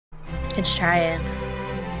It's trying.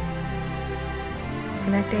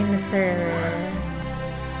 Connecting to server.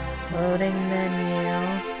 Loading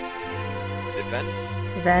menu. Is it vents?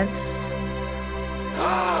 Events.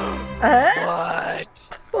 What?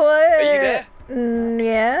 What? Are you there?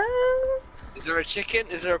 Yeah. Is there a chicken?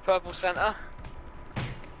 Is there a purple Santa?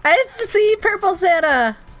 I see purple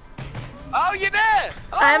Santa. Oh, you're there!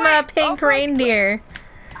 Oh, I'm wait. a pink reindeer.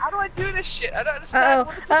 How do I do this shit? I don't understand.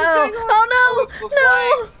 What the fuck is going on? Oh no!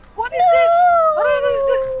 No! What is this? What is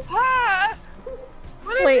this? Ah!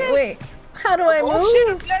 What is this? Wait. How do I move? Oh shit,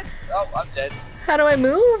 I'm dead. Oh, I'm dead. How do I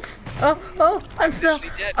move? Oh, I'm still.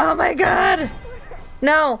 Dead. Oh my god!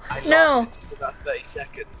 No! I No! lasted just about 30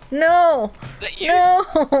 seconds. No! Is that you?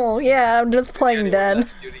 No! Yeah, I'm just playing dead.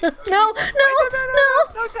 No! No,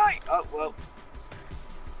 die! Oh, well.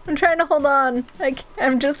 I'm trying to hold on.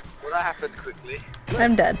 I'm just. Well, that happened quickly.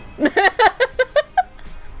 I'm dead. Well,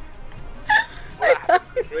 that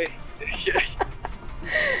happened quickly.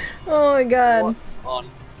 Oh my god. What on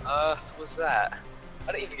earth was that?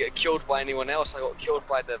 I didn't even get killed by anyone else. I got killed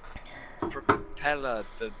by the propeller,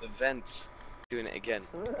 the vents. Doing it again.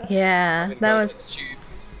 Yeah, that was. The tube.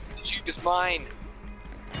 The tube is mine.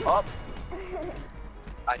 Up.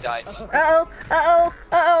 I died.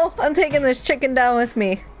 Uh-oh. I'm taking this chicken down with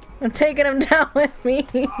me. I'm taking him down with me.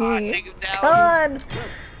 Take him down. Come on.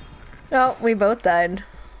 Oh, we both died.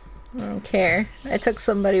 I don't care. I took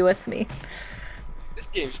somebody with me. This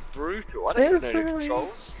game's brutal. I don't even know the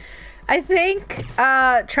controls. I think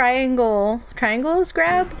triangle is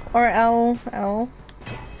grab, or L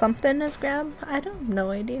something is grab. I don't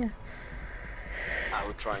no idea. I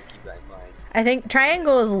will try and keep that in mind. I think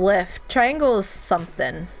triangle is lift. Triangle is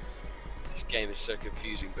something. This game is so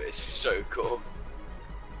confusing, but it's so cool.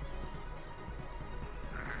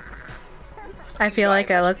 I feel like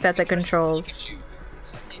I looked at the controls. You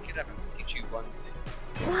could have a Pikachu onesie.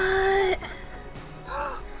 What?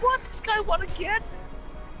 What? This guy won again?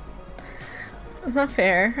 It's not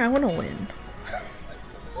fair. I want to win.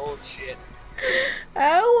 Bullshit.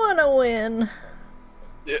 I want to win.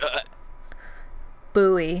 Yeah.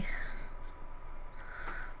 Buoy.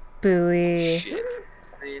 Shit.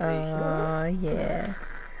 Really? Yeah.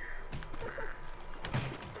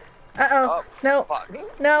 Uh-oh. No. Fuck.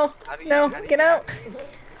 No. No. Get out.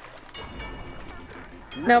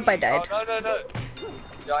 Nope, I died. Oh, no.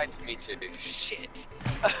 You died to me too. Shit.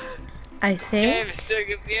 I think Game is so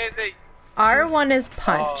confusing. R1 is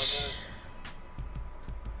punch.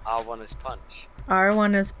 Oh, no. R1 is punch.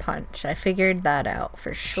 R1 is punch. I figured that out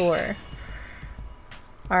for sure.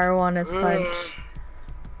 R1 is punch.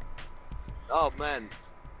 Oh man.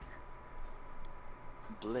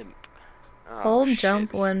 Blimp. Oh, Hold shit.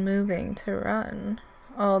 jump when moving to run.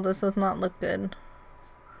 Oh, this does not look good.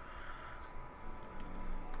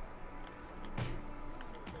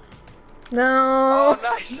 No. Oh,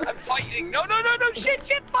 nice. I'm fighting. No. Shit.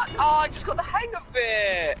 Fuck. Oh, I just got the hang of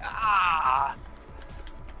it. Ah.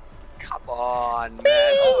 Come on, man.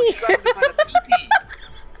 Oh, she's grabbing the kind of pee-pee.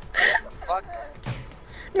 What the fuck?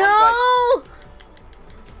 No.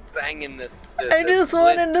 Banging the I just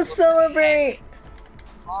wanted to celebrate.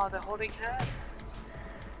 Oh, they're holding hands.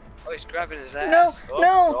 Oh, he's grabbing his ass.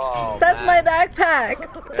 No. Oh, That's man. my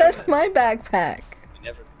backpack. That's my backpack. You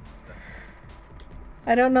never used that.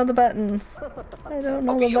 I don't know the buttons. I don't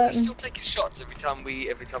know the We buttons. still taking shots every time we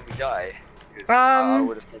die. Because I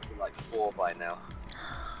would have taken like 4 by now.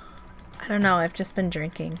 I don't know. I've just been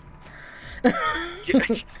drinking. I'm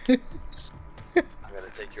gonna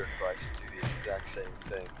take your advice and do the exact same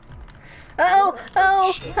thing. Oh!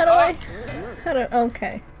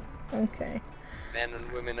 Okay. Men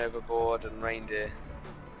and women overboard and reindeer.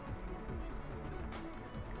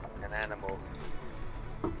 An animal.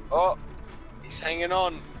 Oh! He's hanging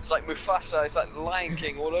on. It's like Mufasa. It's like Lion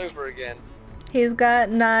King all over again. He's got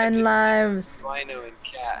 9 lives. Rhino and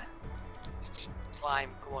cat. Just climb.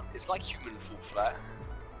 Come on. It's like human fall flat.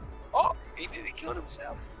 Oh! He nearly killed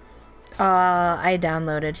himself. I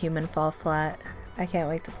downloaded Human Fall Flat. I can't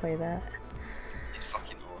wait to play that. It's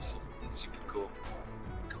fucking awesome. It's super cool.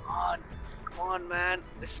 Come on, man.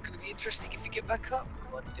 This is gonna be interesting if you get back up.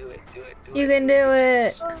 Come on, do it. You can do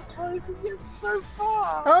it. So close and yet so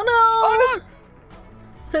far. Oh no! Oh no!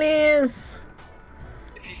 Please.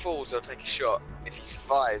 If he falls, I'll take a shot. If he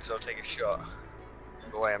survives, I'll take a shot. By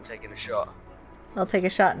the way, I'm taking a shot. I'll take a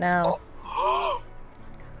shot now. Oh.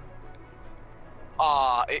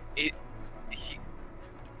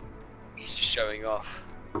 He's just showing off.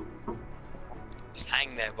 Just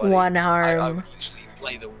hang there, buddy. One I arm. would literally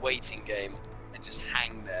play the waiting game and just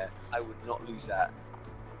hang there. I would not lose that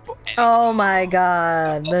for anything. Oh my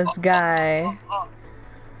god, this guy.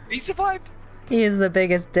 He survived. He is the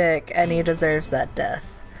biggest dick, and he deserves that death.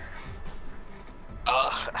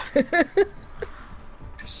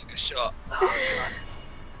 Just took a shot. Oh, God.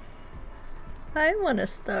 I want a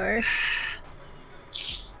star.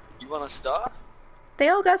 You want a star? They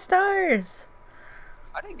all got stars.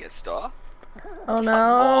 I didn't get a star. Oh no.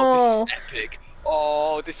 Oh, this is epic.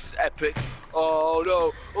 Oh, this is epic. Oh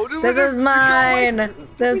no. Oh no. This is mine.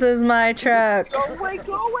 This is my truck. Go away,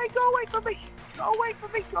 go away, go away from me. Go away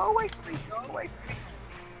from me, go away from me, go away from me.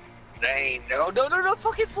 Dang, no,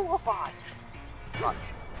 fucking 4 or 5. Fuck.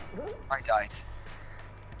 I died.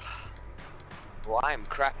 Well, I am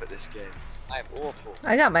crap at this game. I am awful.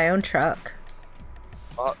 I got my own truck.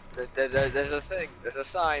 Oh, there's a thing. There's a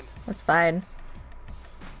sign. That's fine.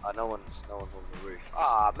 No one's on the roof.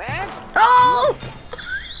 Ah, man. Oh!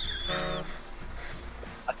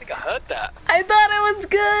 I think I heard that. I thought it was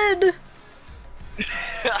good.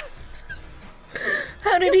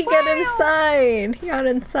 How did he get inside? He got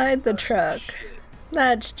inside the truck. Shit.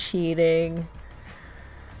 That's cheating.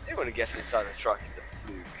 Everyone who gets inside the truck is a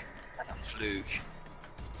fluke. That's a fluke.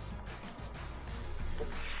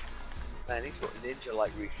 Oof. Man, he's got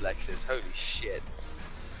ninja-like reflexes. Holy shit.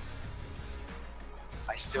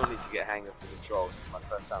 I still need to get hang of the controls. It's my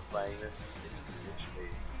first time playing this. It's literally...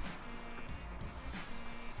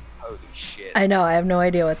 Holy shit. I know, I have no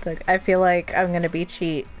idea what the... I feel like I'm gonna be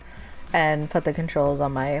cheat and put the controls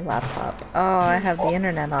on my laptop. Oh, I have the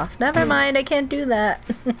internet off. Never mind, I can't do that.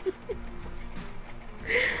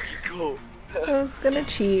 Cool. I was gonna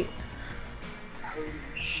cheat. Holy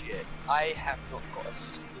shit. I have not got a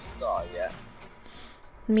single star yet.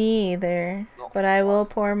 Me either. But I will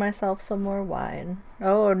pour myself some more wine.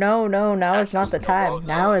 Oh, no, now is not the time.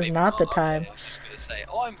 Now is not the time. I was just gonna say,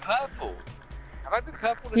 oh, I'm purple. Have I been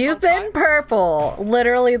purple this You've been purple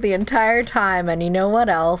literally the entire time, and you know what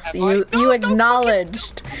else? You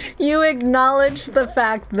acknowledged. You acknowledged the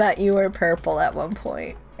fact that you were purple at one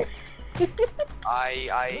point. Yeah.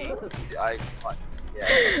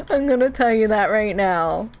 I'm gonna tell you that right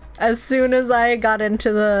now. As soon as I got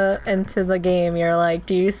into the game, you're like,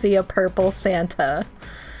 "Do you see a purple Santa?"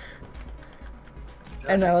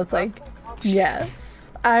 And I was like, "Yes."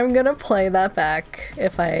 I'm gonna play that back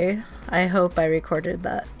if I hope I recorded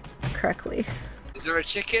that correctly. Is there a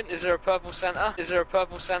chicken? Is there a purple Santa? Is there a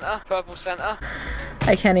purple Santa? Purple Santa?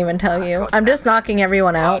 I can't even tell you. I'm just knocking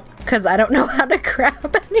everyone out because I don't know how to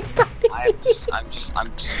grab anybody. I have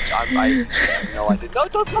no idea. No,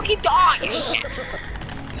 don't fucking die, you shit!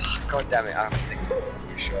 God damn it, I have to take a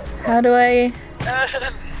shot. How do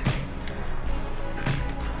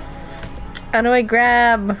I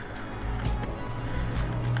grab?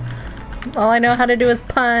 All I know how to do is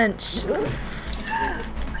punch.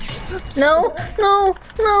 No. You're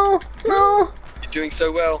doing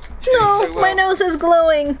so well. My nose is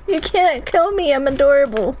glowing. You can't kill me. I'm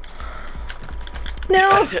adorable.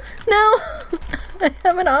 No. I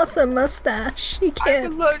have an awesome mustache. You can't.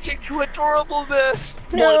 I'm allergic to adorableness.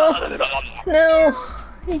 No.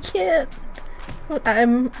 You can't.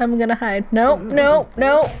 I'm gonna hide. No.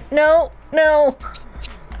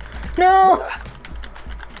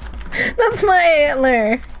 That's my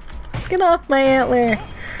antler. Get off my antler.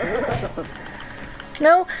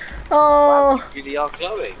 No. Oh. Wow, you really are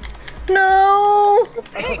glowing. No.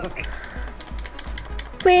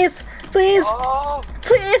 Please. Oh.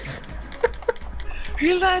 Please.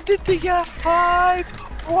 He landed the F5.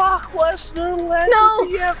 Brock Lesnar landed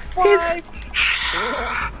the F5.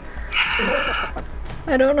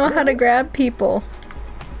 I don't know how to grab people.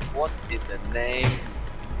 What in the name?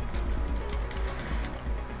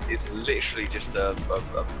 It's literally just a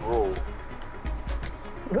brawl.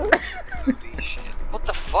 Holy shit. What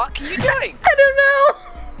the fuck are you doing? I don't know.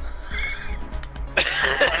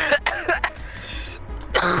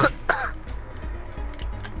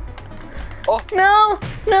 Oh. No.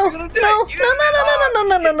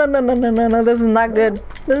 This is not good.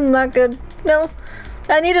 No.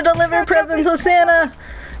 I need to deliver presents with Santa.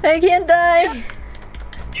 I can't die.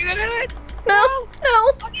 You gonna do it? No.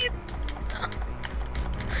 Fucking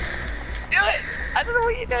do it. I don't know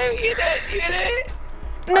what you do. You did it.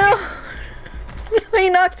 No. He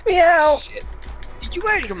knocked me out. Shit. Are you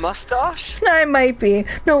wearing a mustache? I might be.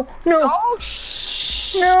 No. Oh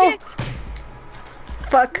shit. No.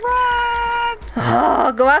 Fuck. Run.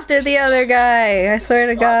 Oh, go after the other guy. I swear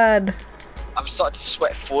to God. I'm starting to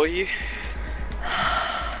sweat for you.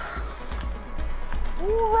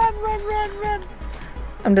 Ooh, run.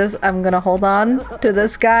 I'm gonna hold on to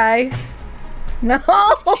this guy.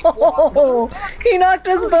 No! He knocked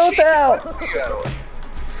us both out.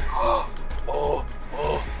 Oh.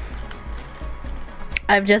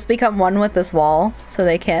 I've just become one with this wall, so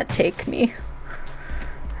they can't take me.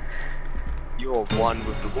 You're one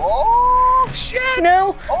with the wall. Shit!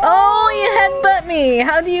 No! Oh, you headbutt me!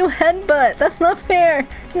 How do you headbutt? That's not fair!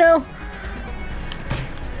 No!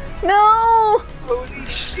 No! Holy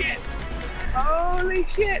shit! Holy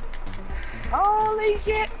shit! Holy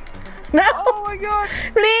shit! No! Oh my god!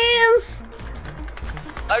 Please!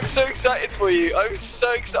 I'm so excited for you. I'm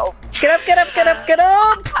so excited. Get up, get up, get up, get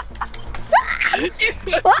up!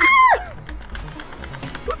 Ah!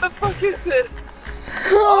 What the fuck is this?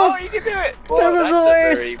 Oh, you can do it! Whoa, This is the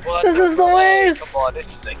worst! This is the worst! Come on,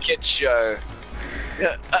 this is a kid show.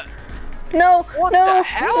 No! What No! the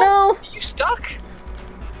hell? No! Are you stuck?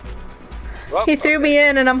 Well, He threw me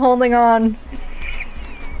in and I'm holding on.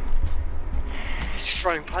 He's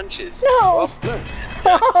throwing punches. No!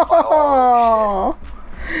 Oh,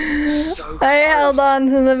 Oh! so close. I held on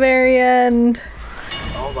to the very end.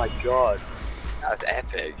 Oh my god. That was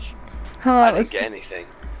epic. Oh, I it didn't was... get anything.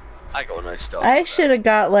 I got no stuff. I should have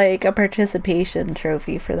got like a participation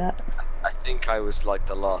trophy for that. I think I was like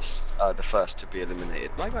the first to be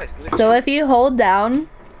eliminated. My guy's glitching. So if you hold down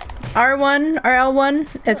R1 or L1,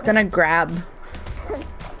 it's gonna grab.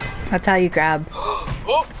 That's how you grab.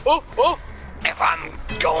 Oh! If I'm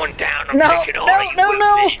going down, I'm No, taking all of you no, with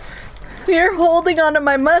no! me. You're holding onto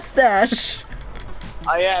my mustache.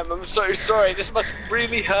 I am. I'm so sorry. This must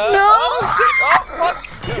really hurt. No! Oh, fuck.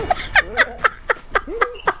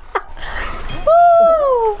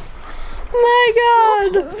 Oh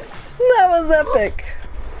my god! That was epic.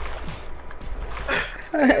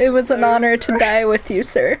 It was an honor to die with you,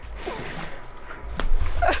 sir.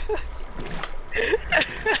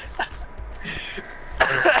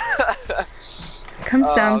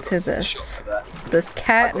 Comes down to this. This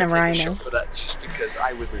cat and a rhino. For that just because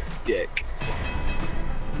I was a dick.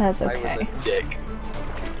 That's I was okay. a dick.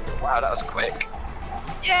 Wow, that was quick.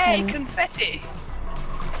 Yay, confetti!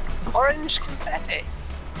 Orange confetti.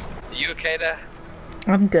 Are you okay there?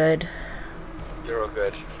 I'm good. You're all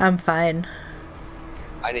good. I'm fine.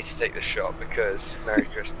 I need to take the shot because Merry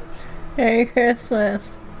Christmas. Merry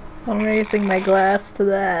Christmas. I'm raising my glass to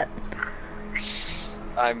that.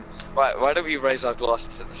 Why don't we raise our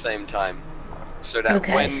glasses at the same time? So that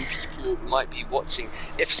Okay. when people might be watching,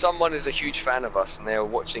 if someone is a huge fan of us and they are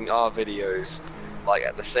watching our videos, like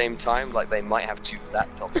at the same time, like they might have two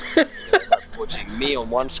laptops, like watching me on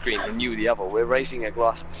one screen and you the other. We're raising a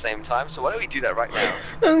glass at the same time, so why don't we do that right now?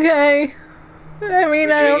 Okay. I mean,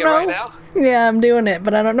 We're I doing don't it know. right now? Yeah, I'm doing it,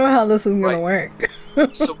 but I don't know how this is gonna Right. work.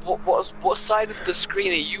 So what side of the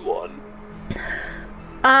screen are you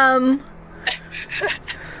on?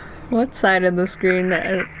 What side of the screen?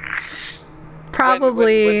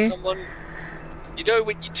 Probably. When someone, you know,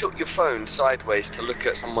 when you tilt your phone sideways to look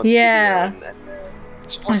at someone's Yeah. video,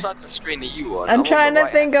 so what side of the screen are you on? I'm on trying the to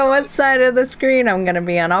think right-hand of what side of the screen I'm gonna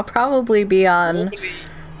be on. I'll probably be on Normally,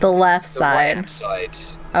 the left the side. right-hand side.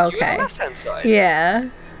 Okay. You're on the left-hand side. Yeah.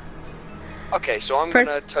 Okay, so I'm First-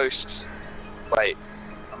 gonna toast. Wait,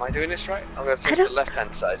 am I doing this right? I'm gonna I toast don't- the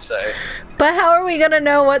left-hand side. So But how are we gonna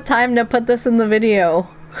know what time to put this in the video?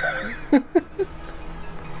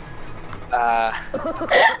 I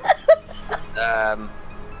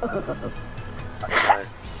don't know.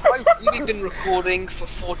 I've really been recording for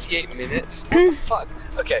 48 minutes. What the fuck?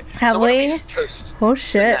 Okay, Have so why don't we? just toast Oh to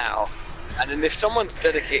shit. now, and then if someone's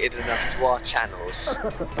dedicated enough to our channels,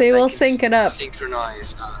 They will can sync it up.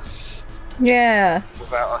 synchronize us Yeah.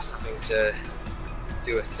 without us having to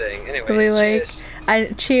do a thing. They'll Anyways, be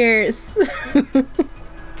like, cheers. cheers.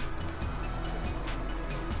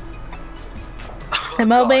 I'm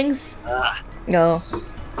God. hoping. Ah. No.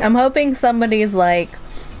 I'm hoping somebody's like,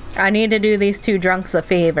 I need to do these two drunks a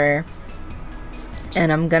favor.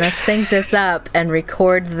 And I'm gonna sync this up and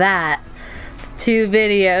record that. Two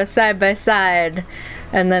videos side by side.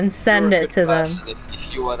 And then send You're a it to good them. person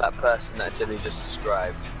if you are that person that Jenny just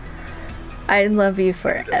described. I love you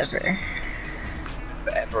forever.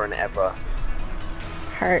 Forever and ever.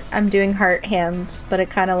 Heart. I'm doing heart hands, but it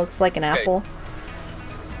kind of looks like an Okay. apple.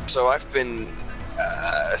 So I've been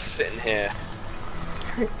sitting here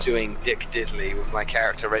doing Dick Diddley with my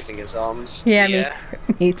character raising his arms. Yeah,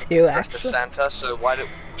 me too, Dressed as actually. Santa. So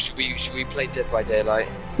should we play Dead by Daylight?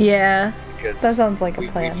 Yeah, Because that sounds like a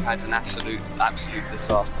we've plan. had an absolute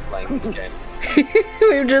disaster playing this game.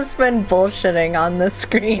 We've just been bullshitting on the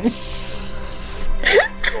screen.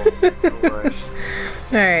 Cool. No worries.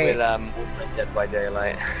 Alright, We'll play Dead by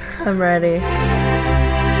Daylight. I'm ready.